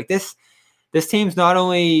them. Like this team's not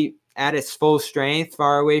only at its full strength,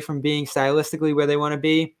 far away from being stylistically where they want to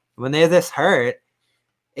be. When they're this hurt,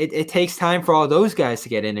 it takes time for all those guys to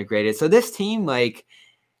get integrated. So this team,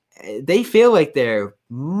 they feel like they're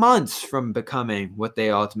months from becoming what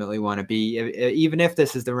they ultimately want to be, even if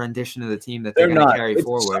this is the rendition of the team that they're going to carry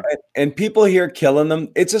forward. And people here killing them.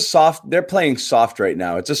 They're playing soft right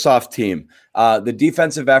now. It's a soft team. The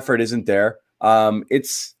defensive effort isn't there.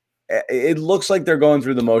 It looks like they're going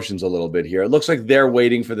through the motions a little bit here. It looks like they're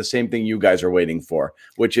waiting for the same thing you guys are waiting for,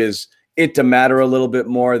 which is it to matter a little bit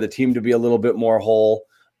more, the team to be a little bit more whole.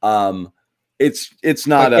 It's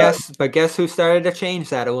not. But guess who started to change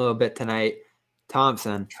that a little bit tonight?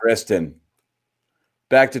 Thompson. Tristan.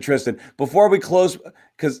 Back to Tristan. Before we close,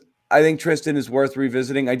 because I think Tristan is worth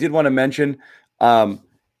revisiting, I did want to mention, I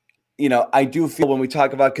do feel when we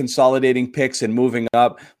talk about consolidating picks and moving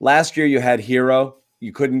up, last year you had Hero.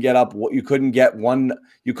 You couldn't get up. You couldn't get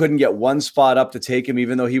one spot up to take him,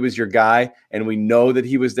 even though he was your guy. And we know that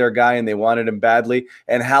he was their guy and they wanted him badly.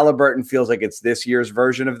 And Halliburton feels like it's this year's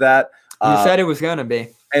version of that. You said it was going to be.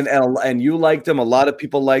 And you liked him. A lot of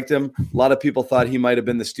people liked him. A lot of people thought he might have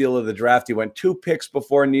been the steal of the draft. He went 2 picks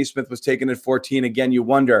before Nesmith was taken at 14. Again, you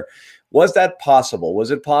wonder, was that possible? Was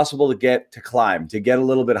it possible to get a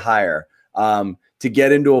little bit higher? To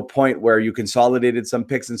get into a point where you consolidated some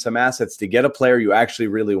picks and some assets to get a player you actually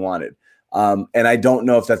really wanted. And I don't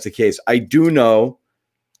know if that's the case. I do know,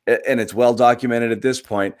 and it's well documented at this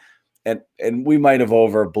point, and we might have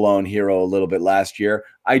overblown Hero a little bit last year.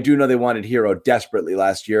 I do know they wanted Hero desperately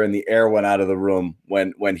last year, and the air went out of the room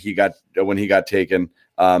when he got taken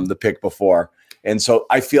the pick before. And so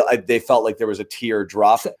I feel they felt like there was a tier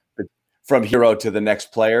drop from Hero to the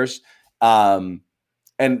next players.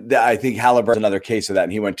 And I think Halliburton's another case of that,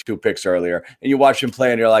 and he went 2 picks earlier. And you watch him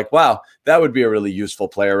play, and you're like, wow, that would be a really useful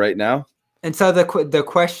player right now. And so the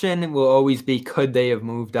question will always be, could they have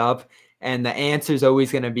moved up? And the answer is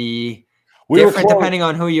always going to be different depending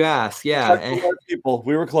on who you ask. Yeah.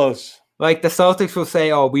 We were close. Like the Celtics will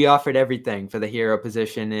say, oh, we offered everything for the hero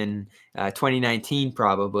position in 2019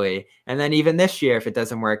 probably. And then even this year, if it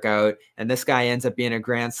doesn't work out and this guy ends up being a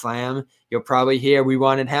grand slam, you'll probably hear we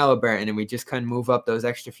wanted Halliburton and we just couldn't move up those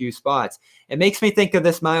extra few spots. It makes me think of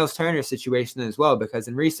this Miles Turner situation as well, because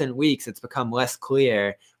in recent weeks, it's become less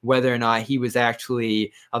clear whether or not he was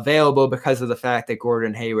actually available because of the fact that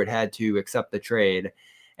Gordon Hayward had to accept the trade.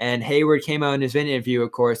 And Hayward came out in his interview,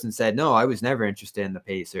 of course, and said, no, I was never interested in the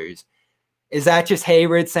Pacers. Is that just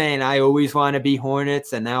Hayward saying, I always want to be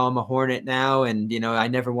Hornets and now I'm a Hornet now and, I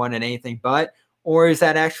never wanted anything but? Or is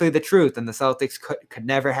that actually the truth and the Celtics could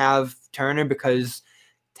never have Turner because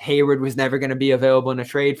Hayward was never going to be available in a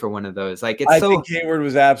trade for one of those? Like I think Hayward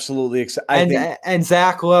was absolutely excited. And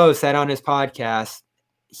Zach Lowe said on his podcast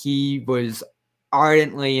he was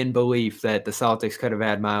ardently in belief that the Celtics could have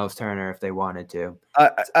had Miles Turner if they wanted to.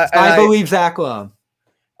 I believe Zach Lowe.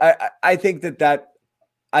 I think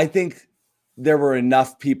I think there were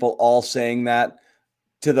enough people all saying that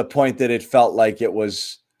to the point that it felt like it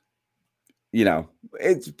was,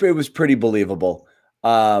 it was pretty believable.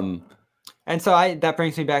 And so that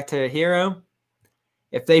brings me back to Hero.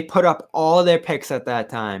 If they put up all their picks at that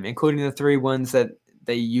time, including the 3 ones that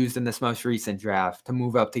they used in this most recent draft to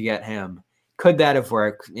move up to get him, could that have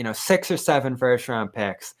worked? 6 or 7 first-round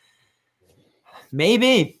picks.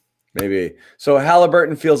 Maybe. So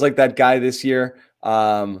Halliburton feels like that guy this year.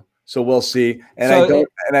 So we'll see. And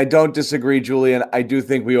I don't disagree, Julian. I do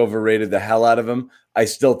think we overrated the hell out of him. I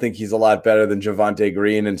still think he's a lot better than Javonte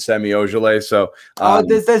Green and Semi Ojeleye. So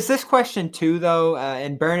there's this question too, though,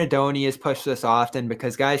 and Bernardoni has pushed this often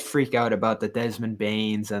because guys freak out about the Desmond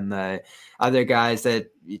Baines and the other guys that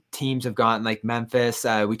teams have gotten, like Memphis.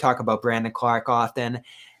 We talk about Brandon Clark often.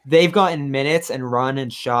 They've gotten minutes and run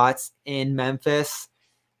and shots in Memphis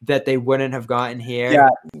that they wouldn't have gotten here. Yeah,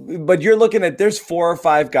 but you're looking at there's 4 or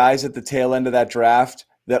 5 guys at the tail end of that draft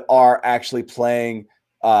that are actually playing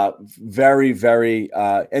very, very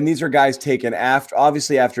and these are guys taken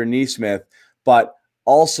after Nesmith, but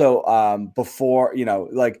also before,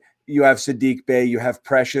 like you have Sadiq Bey, you have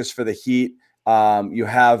Precious for the Heat, you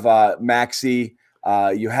have Maxey,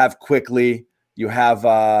 you have Quickly. You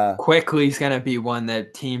have Quickly's going to be one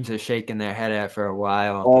that teams are shaking their head at for a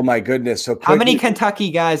while. Oh my goodness. So how many Kentucky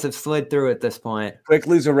guys have slid through at this point?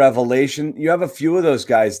 Quickly's a revelation. You have a few of those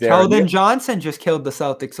guys there. Keldon Johnson just killed the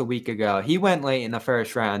Celtics a week ago. He went late in the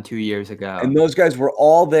first round 2 years ago. And those guys were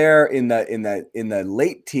all there in the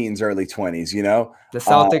late teens, early 20s, The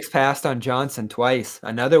Celtics passed on Johnson twice.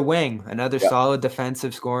 Another wing, another solid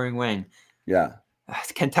defensive scoring wing. Yeah.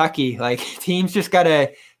 It's Kentucky. Like teams just got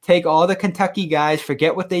to take all the Kentucky guys,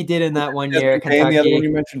 forget what they did in that one year at Kentucky. The other one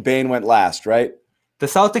you mentioned, Bane went last, right? The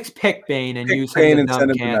Celtics picked Bane and used him to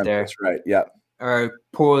dump Cantor. Right, yeah. Or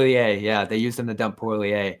Poirier, yeah. They used him to dump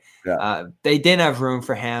Poirier. Yeah. They didn't have room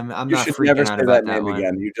for him. I'm not freaking never out say about that name one.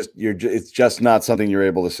 again. It's just not something you're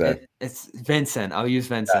able to say. It's Vincent. I'll use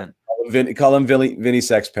Vincent. Yeah. Call him Vinny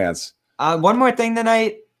Sexpants. One more thing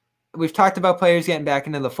tonight. We've talked about players getting back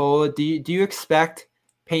into the fold. Do you expect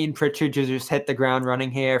Peyton Pritchard to just hit the ground running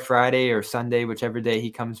here Friday or Sunday, whichever day he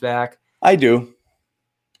comes back? I do.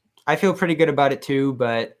 I feel pretty good about it too,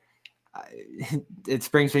 but it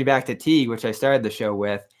brings me back to Teague, which I started the show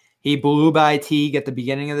with. He blew by Teague at the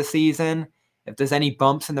beginning of the season. If there's any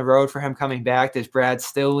bumps in the road for him coming back, does Brad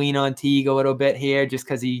still lean on Teague a little bit here just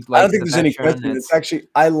because he likes I don't think there's any question. It's actually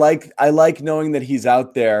I like knowing that he's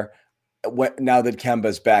out there now that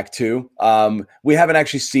Kemba's back too. We haven't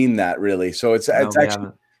actually seen that really. So it's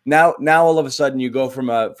actually now all of a sudden you go from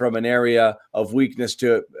an area of weakness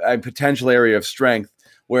to a potential area of strength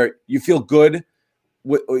where you feel good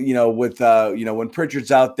with when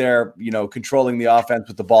Pritchard's out there, controlling the offense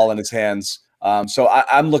with the ball in his hands. So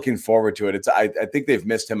I'm looking forward to it. I think they've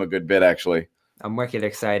missed him a good bit actually. I'm wicked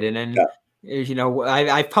excited. And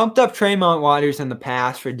I pumped up Tremont Waters in the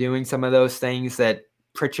past for doing some of those things that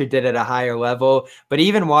Pritchard did at a higher level, but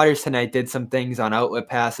even Waters tonight did some things on outlet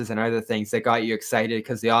passes and other things that got you excited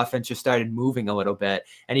because the offense just started moving a little bit.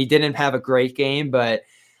 And he didn't have a great game, but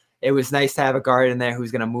it was nice to have a guard in there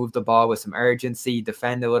who's going to move the ball with some urgency,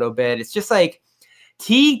 defend a little bit. It's just like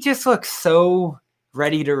Teague just looks so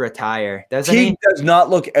ready to retire, doesn't he? Teague does not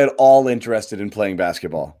look at all interested in playing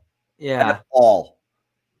basketball. Yeah. At all.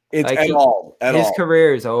 His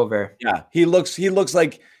career is over. Yeah. He looks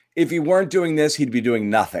like if he weren't doing this, he'd be doing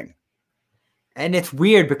nothing. And it's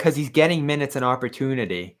weird because he's getting minutes and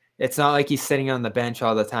opportunity. It's not like he's sitting on the bench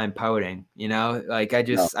all the time pouting, Like I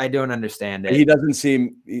don't understand it. He doesn't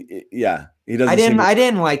seem he doesn't I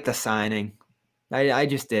didn't like the signing. I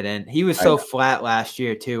just didn't. He was so flat last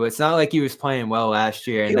year too. It's not like he was playing well last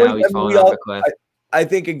year and now he's falling off a cliff. I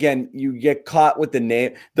think again, you get caught with the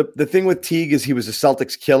name. The thing with Teague is he was a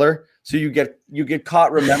Celtics killer, so you get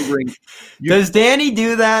caught remembering. Does Danny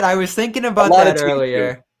do that? I was thinking about that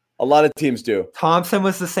earlier. A lot of teams do. Thompson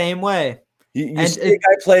was the same way. You see a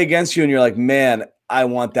guy play against you, and you're like, man, I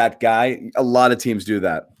want that guy. A lot of teams do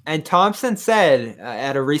that. And Thompson said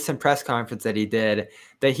at a recent press conference that he did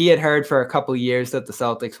that he had heard for a couple years that the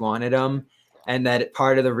Celtics wanted him, and that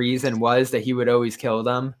part of the reason was that he would always kill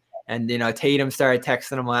them. And, Tatum started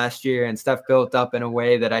texting him last year, and stuff built up in a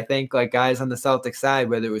way that I think like guys on the Celtics side,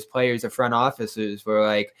 whether it was players or front officers, were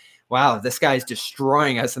like, wow, this guy's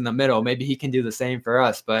destroying us in the middle. Maybe he can do the same for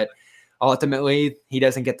us. But ultimately, he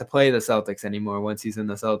doesn't get to play the Celtics anymore once he's in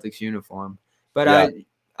the Celtics uniform. But yeah.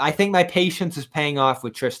 I think my patience is paying off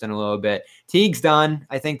with Tristan a little bit. Teague's done.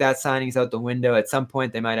 I think that signing's out the window. At some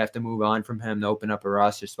point, they might have to move on from him to open up a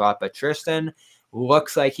roster spot. But Tristan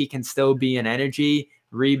looks like he can still be an energy,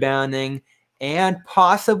 rebounding, and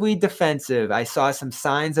possibly defensive. I saw some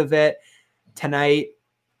signs of it tonight.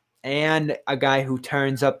 And a guy who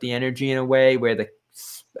turns up the energy in a way where the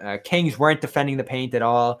Kings weren't defending the paint at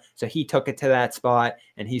all. So he took it to that spot,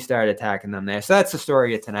 and he started attacking them there. So that's the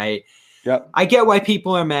story of tonight. Yep. I get why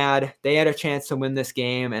people are mad. They had a chance to win this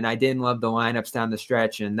game, and I didn't love the lineups down the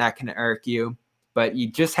stretch, and that can irk you. But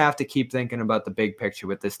you just have to keep thinking about the big picture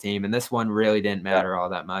with this team, and this one really didn't matter all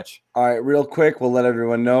that much. All right, real quick, we'll let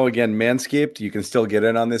everyone know. Again, Manscaped, you can still get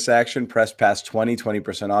in on this action. Press past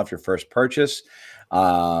 20% off your first purchase,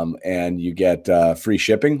 and you get free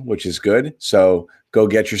shipping, which is good. So go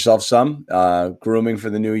get yourself some grooming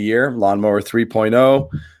for the new year. Lawnmower 3.0.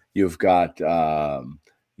 You've got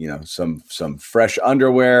some fresh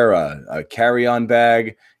underwear, a carry-on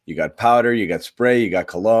bag. You got powder, you got spray, you got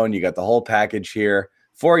cologne, you got the whole package here.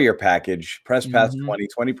 For your package, press past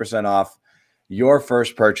 20% off your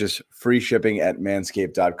first purchase, free shipping at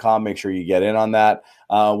manscaped.com. Make sure you get in on that.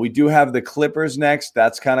 We do have the Clippers next.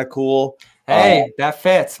 That's kind of cool. Hey, that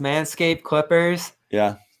fits. Manscaped Clippers.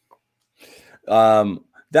 Yeah.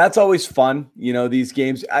 That's always fun. These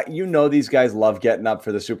games, these guys love getting up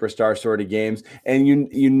for the superstar sort of games. And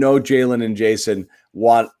Jalen and Jason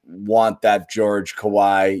want that George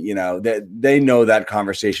Kawhi, they know that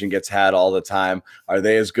conversation gets had all the time. Are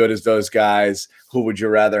they as good as those guys? Who would you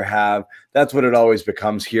rather have? That's what it always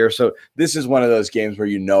becomes here. So this is one of those games where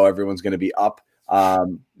everyone's going to be up.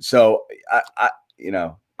 So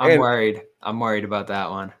I'm worried. I'm worried about that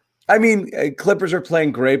one. I mean, Clippers are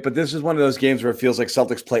playing great, but this is one of those games where it feels like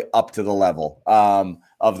Celtics play up to the level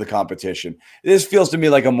of the competition. This feels to me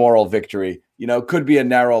like a moral victory. Could be a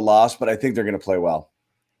narrow loss, but I think they're going to play well.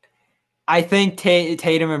 I think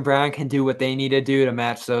Tatum and Brown can do what they need to do to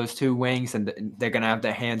match those two wings, and they're going to have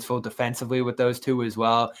their hands full defensively with those two as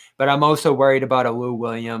well. But I'm also worried about a Lou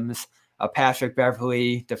Williams, a Patrick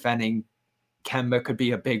Beverley defending Kemba could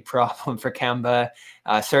be a big problem for Kemba.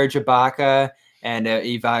 Serge Ibaka and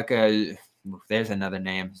Ivica, there's another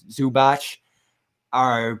name, Zubac,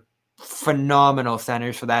 are phenomenal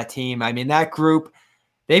centers for that team. I mean, that group,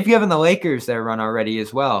 they've given the Lakers their run already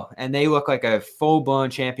as well, and they look like a full-blown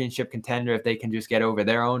championship contender if they can just get over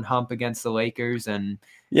their own hump against the Lakers. And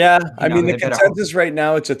the consensus right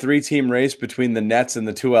now, it's a 3-team race between the Nets and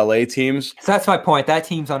the 2 LA teams. So that's my point. That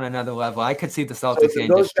team's on another level. I could see the Celtics getting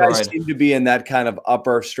destroyed. Those guys seem to be in that kind of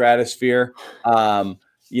upper stratosphere.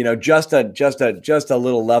 Just a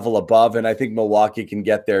little level above, and I think Milwaukee can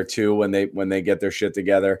get there too when they get their shit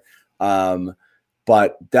together.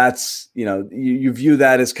 But that's you view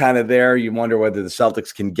that as kind of there. You wonder whether the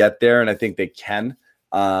Celtics can get there, and I think they can,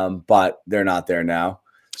 but they're not there now.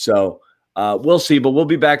 So we'll see. But we'll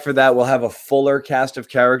be back for that. We'll have a fuller cast of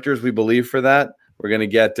characters, we believe, for that. We're going to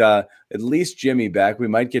get at least Jimmy back. We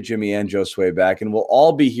might get Jimmy and Josue back, and we'll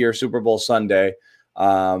all be here Super Bowl Sunday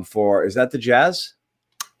for. Is that the Jazz?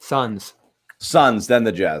 Suns, then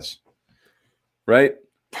the Jazz, right?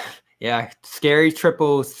 Yeah, scary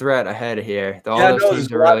triple threat ahead here. All those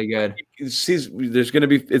teams are really good. There's going to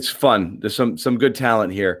be, it's fun. There's some good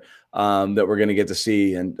talent here that we're going to get to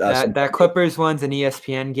see. And that Clippers one's an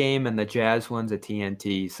ESPN game, and the Jazz one's a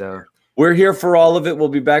TNT. So we're here for all of it. We'll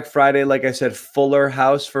be back Friday. Like I said, fuller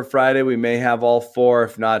house for Friday. We may have all 4,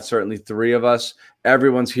 if not certainly 3 of us.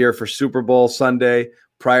 Everyone's here for Super Bowl Sunday.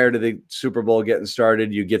 Prior to the Super Bowl getting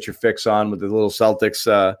started, you get your fix on with the little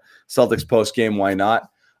Celtics post game. Why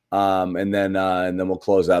not? And then we'll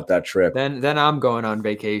close out that trip. Then I'm going on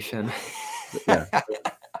vacation. Yeah.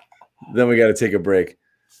 Then we got to take a break.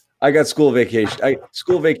 I got school vacation.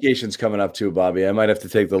 School vacation's coming up too, Bobby. I might have to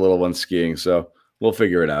take the little one skiing, so we'll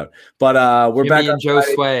figure it out. But we're Jimmy back on Joe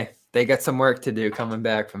Sway. They got some work to do coming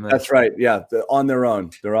back from that. That's right. Yeah, they're on their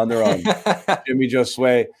own. Jimmy Joe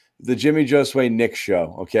Sway. the Jimmy Josue Nick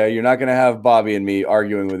show. Okay, you're not going to have Bobby and me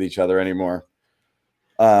arguing with each other anymore.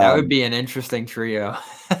 That would be an interesting trio.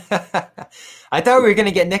 I thought we were going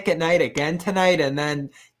to get Nick at Night again tonight, and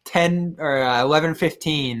then 10 or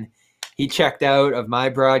 11:15, he checked out of my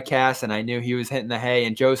broadcast, and I knew he was hitting the hay.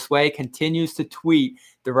 And Josue continues to tweet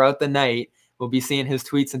throughout the night. We'll be seeing his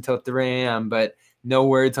tweets until 3 a.m., but no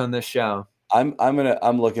words on this show. I'm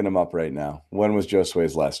looking him up right now. When was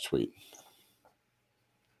Josue's last tweet?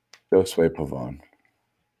 Josue Pavone.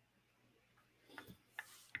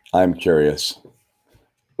 I'm curious.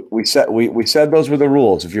 We said those were the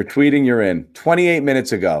rules. If you're tweeting, you're in. 28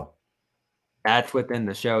 minutes ago. That's within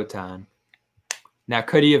the show time. Now,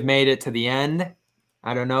 could he have made it to the end?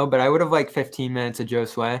 I don't know, but I would have liked 15 minutes of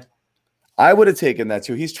Josue. I would have taken that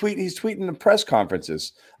too. He's tweeting the press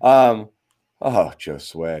conferences.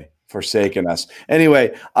 Josue forsaking us.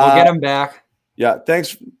 Anyway, we'll get him back. Yeah,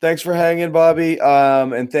 thanks for hanging, Bobby.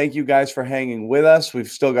 And thank you guys for hanging with us. We've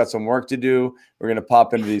still got some work to do. We're going to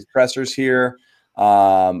pop into these pressers here.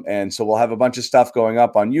 And so we'll have a bunch of stuff going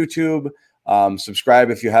up on YouTube. Subscribe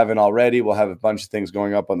if you haven't already. We'll have a bunch of things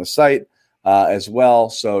going up on the site as well.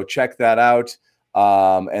 So check that out.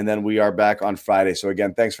 And then we are back on Friday. So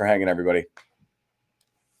again, thanks for hanging, everybody.